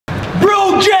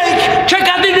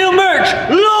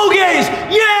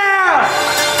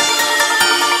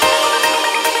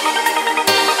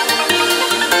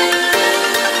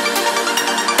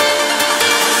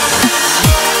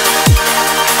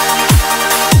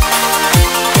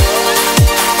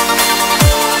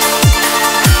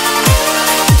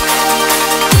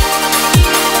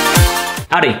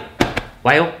Howdy.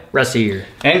 Well, Russ here.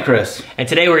 And Chris. And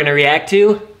today we're gonna react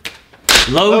to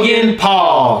Logan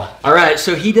Paul. All right,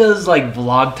 so he does like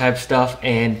vlog type stuff,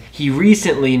 and he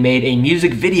recently made a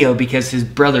music video because his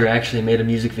brother actually made a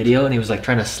music video, and he was like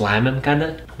trying to slam him, kind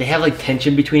of. They have like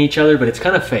tension between each other, but it's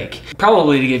kind of fake.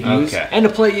 Probably to get views and to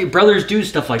play. Brothers do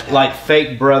stuff like that. Like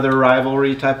fake brother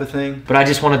rivalry type of thing. But I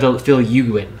just wanted to fill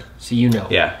you in, so you know.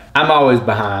 Yeah, I'm always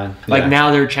behind. Like now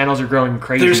their channels are growing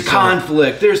crazy. There's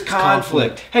conflict. There's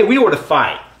conflict. Hey, we were to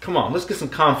fight. Come on, let's get some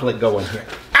conflict going here.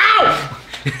 Ow!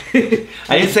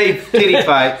 I didn't say kitty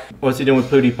fight. What's he doing with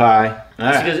Pootie Pie?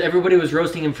 That's because everybody was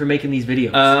roasting him for making these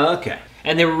videos. Okay.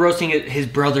 And they were roasting his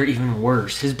brother even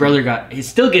worse. His brother he's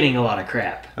still getting a lot of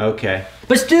crap. Okay.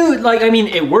 But dude, like, I mean,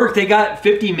 it worked. They got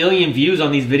 50 million views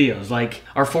on these videos, like,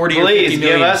 or 40 or 50 million. Please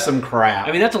give us some crap.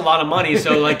 I mean, that's a lot of money,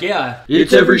 so like, yeah.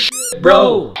 It's every shit,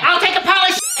 bro. I'll take a pile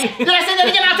of shit. Did I say that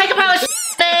again? I'll take a pile of shit,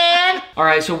 man. All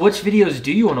right, so which videos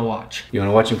do you want to watch? You want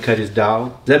to watch him cut his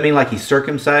dog? Does that mean like he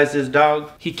circumcised his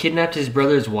dog? He kidnapped his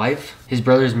brother's wife. His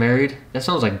brother's married. That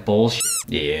sounds like bullshit.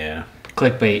 Yeah.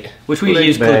 Clickbait, which we've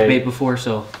used clickbait before,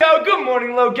 so. Yo, good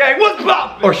morning, little gang. What's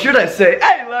poppin'? Or should I say,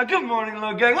 hey, good morning,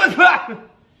 little gang. What's poppin'?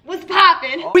 What's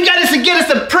poppin'? We got us to get us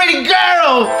a pretty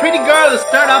girl! Pretty girl to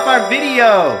start off our video.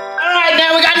 Alright,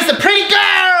 now we got us a pretty girl!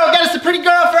 Got us a pretty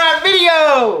girl for our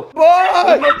video!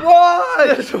 What?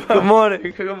 What? Good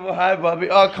morning. Hi, Bobby.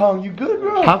 Oh, Kong, you good,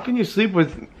 bro? How can you sleep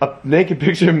with a naked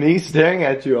picture of me staring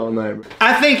at you all night, bro?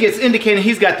 I think it's indicating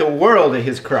he's got the world at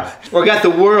his crotch. Or got the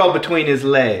world between his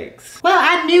legs. Well,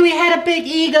 I knew he had a big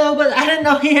ego, but I didn't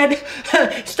know he had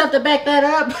stuff to back that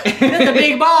up. That's a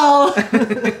big ball.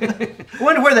 I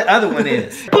wonder where the other one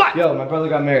is. Yo, my brother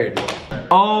got married.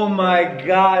 Oh my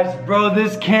gosh, bro,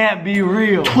 this can't be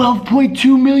real.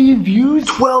 12.2 million views?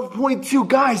 12.2,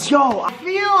 guys, yo, I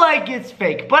feel like it's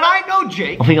fake, but I know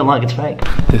Jake. I feel like it's fake.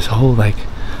 This whole like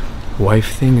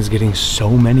wife thing is getting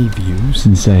so many views.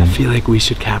 Insane. I feel like we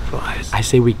should capitalize. I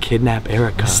say we kidnap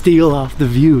Erica. Steal off the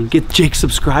views. Get Jake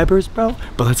subscribers, bro.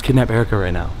 But let's kidnap Erica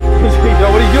right now. Yo, what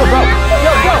are you doing, bro?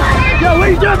 Yo, what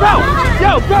are you doing, bro?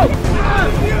 Yo, bro.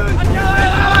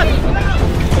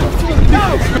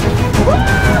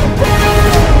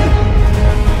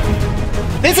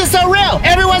 This is so real.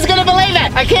 Everyone's gonna believe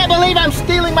it. I can't believe I'm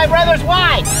stealing my brother's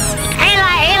wife.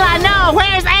 Ayla, no.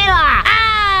 Where's Ayla?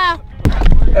 Ah!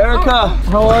 Erica,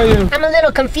 how are you? I'm a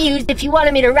little confused. If you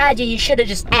wanted me to ride you, you should have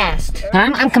just asked.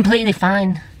 I'm completely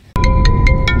fine.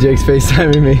 Jake's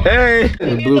FaceTiming me. Hey.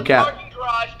 The blue cap.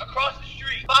 Across the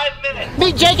street. 5 minutes.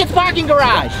 Meet Jacob's parking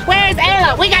garage. Where's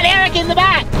Ayla? We got Eric in the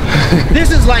back.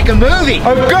 This is like a movie.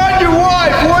 I've got your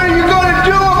wife. What are you gonna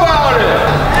do about it?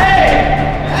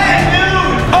 Hey, dude.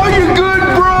 Are you good,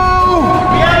 bro?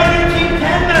 We got a new Team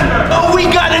 10 member. Oh, we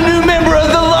got a new member of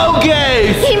the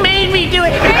Logas. He made me do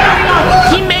it.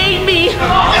 He made me.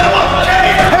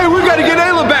 Hey, we gotta get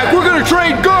Ayla back. We're gonna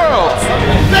trade girls.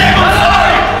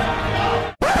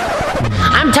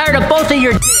 I'm tired of both of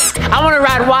your dicks. I want to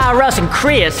ride Wild Russ and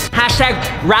Chris. Hashtag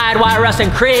ride Wild Russ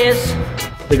and Chris.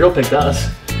 The girl picked us.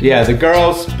 Yeah, the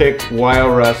girls picked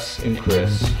Wild Russ and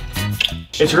Chris.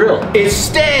 It's real. It's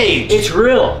staged. It's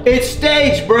real. It's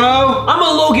staged, bro. I'm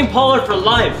a Logan Pauler for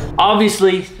life.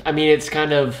 Obviously, I mean, it's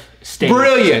kind of staged.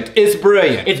 Brilliant. It's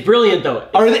brilliant. It's brilliant, though.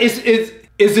 Or is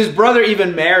his brother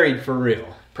even married for real?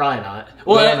 Probably not.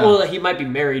 Well, he might be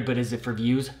married, but is it for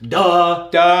views? Duh.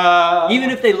 Duh. Even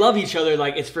if they love each other,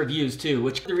 like, it's for views too,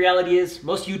 which the reality is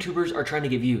most YouTubers are trying to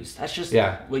get views. That's just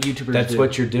what YouTubers do. That's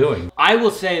what you're doing. I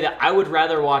will say that I would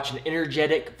rather watch an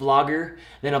energetic vlogger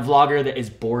than a vlogger that is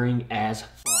boring as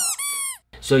fuck.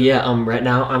 So yeah, right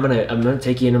now I'm gonna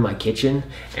take you into my kitchen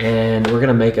and we're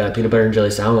gonna make a peanut butter and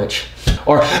jelly sandwich.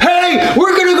 Or hey,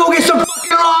 we're gonna go get some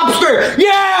fucking lobster!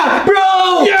 Yeah,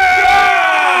 bro!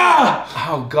 Yeah!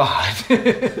 Oh God.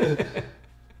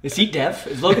 Is he deaf?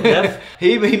 Is Logan deaf?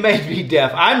 he may be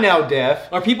deaf. I'm now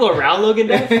deaf. Are people around Logan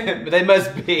deaf? They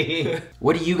must be.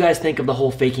 What do you guys think of the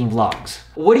whole faking vlogs?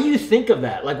 What do you think of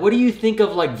that? Like, what do you think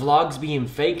of like vlogs being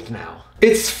faked now?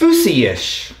 It's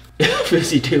fousey-ish.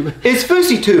 FouseyTube. It's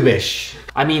FouseyTube-ish.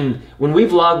 I mean, when we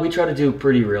vlog, we try to do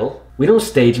pretty real. We don't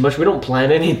stage much, we don't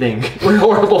plan anything. We're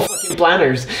horrible fucking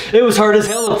planners. It was hard as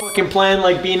hell to fucking plan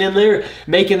like being in there,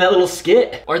 making that little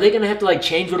skit. Are they gonna have to like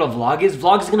change what a vlog is?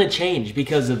 Vlog's gonna change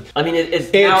because of, I mean,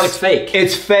 now it's fake.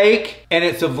 It's fake and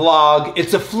it's a vlog.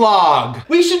 It's a flog.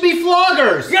 We should be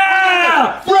floggers.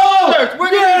 Yeah! Floggers!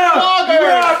 We're gonna be floggers!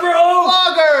 Yeah, bro!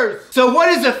 Floggers! So what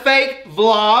is a fake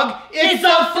vlog? It's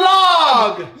a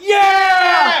flog!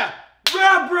 Yeah!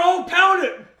 Yeah, bro, pound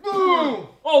it! Boom!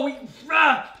 Oh, we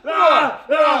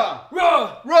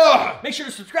Ruh. Make sure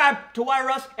to subscribe to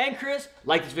Russ and Chris.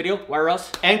 Like this video,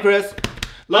 Russ And Chris.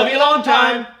 Love you a long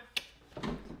time.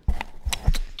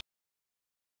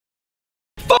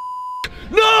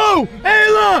 No!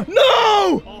 Ayla!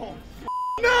 No!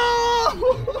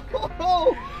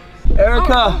 No!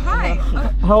 Erica, Hi.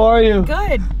 how are you?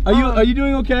 Good. Are you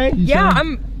doing okay? Yeah,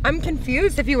 I'm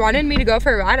confused. If you wanted me to go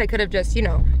for a ride, I could have just, you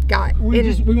know, got We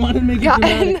wanted to make it got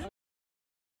dramatic. in.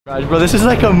 Gosh, bro, this is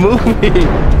like a movie.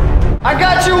 I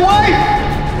got your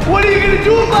wife! What are you gonna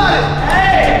do about it?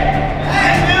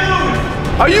 Hey,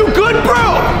 dude! Are you good, bro?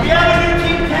 We have a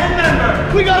new Team 10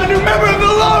 member. We got a new member of the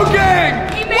Low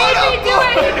Gang! He made me do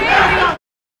it! He made me.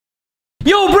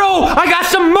 Yo, bro, I got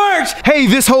some merch. Hey,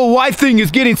 this whole wife thing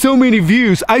is getting so many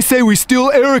views. I say we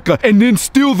steal Erica and then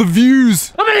steal the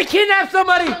views. I'm gonna kidnap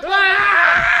somebody.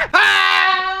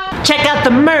 Check out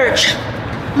the merch.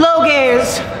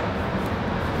 Logan's.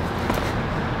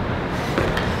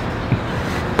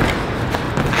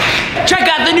 Check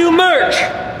out the new merch.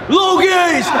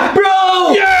 Logan's,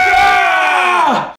 bro. Yeah.